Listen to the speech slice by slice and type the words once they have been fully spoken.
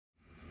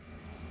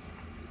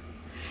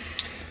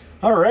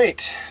All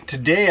right,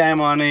 today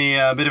I'm on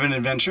a bit of an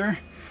adventure.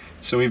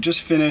 So we've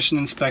just finished an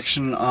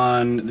inspection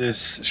on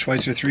this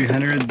Schweizer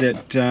 300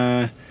 that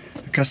a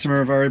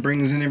customer of ours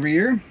brings in every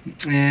year.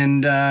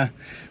 And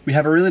we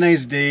have a really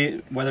nice day.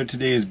 Weather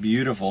today is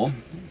beautiful,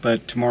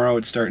 but tomorrow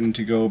it's starting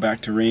to go back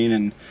to rain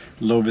and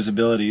low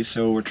visibility.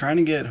 So we're trying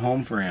to get it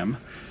home for him.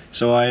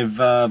 So I've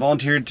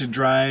volunteered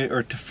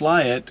to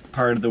fly it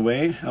part of the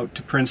way out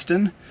to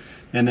Princeton.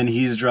 And then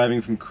he's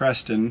driving from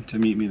Creston to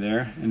meet me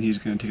there, and he's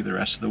going to take it the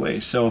rest of the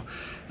way. So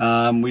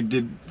we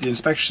did the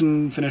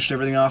inspection, finished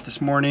everything off this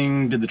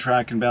morning, did the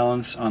track and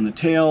balance on the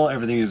tail.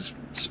 Everything is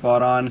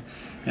spot on,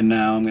 and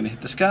now I'm going to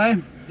hit the sky,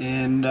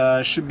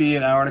 and should be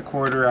an hour and a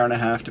quarter, hour and a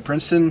half to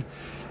Princeton,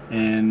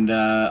 and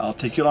I'll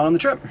take you along on the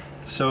trip.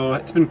 So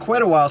it's been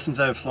quite a while since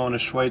I've flown a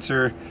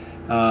Schweizer.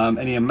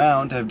 Any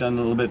amount I've done a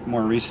little bit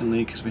more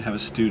recently because we have a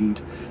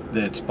student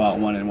that's bought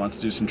one and wants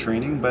to do some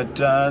training, but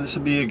this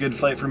will be a good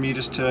flight for me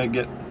just to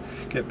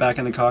get back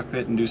in the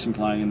cockpit and do some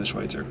flying in the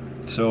Schweizer.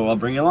 So I'll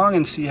bring you along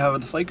and see how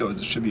the flight goes.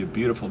 It should be a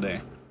beautiful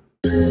day.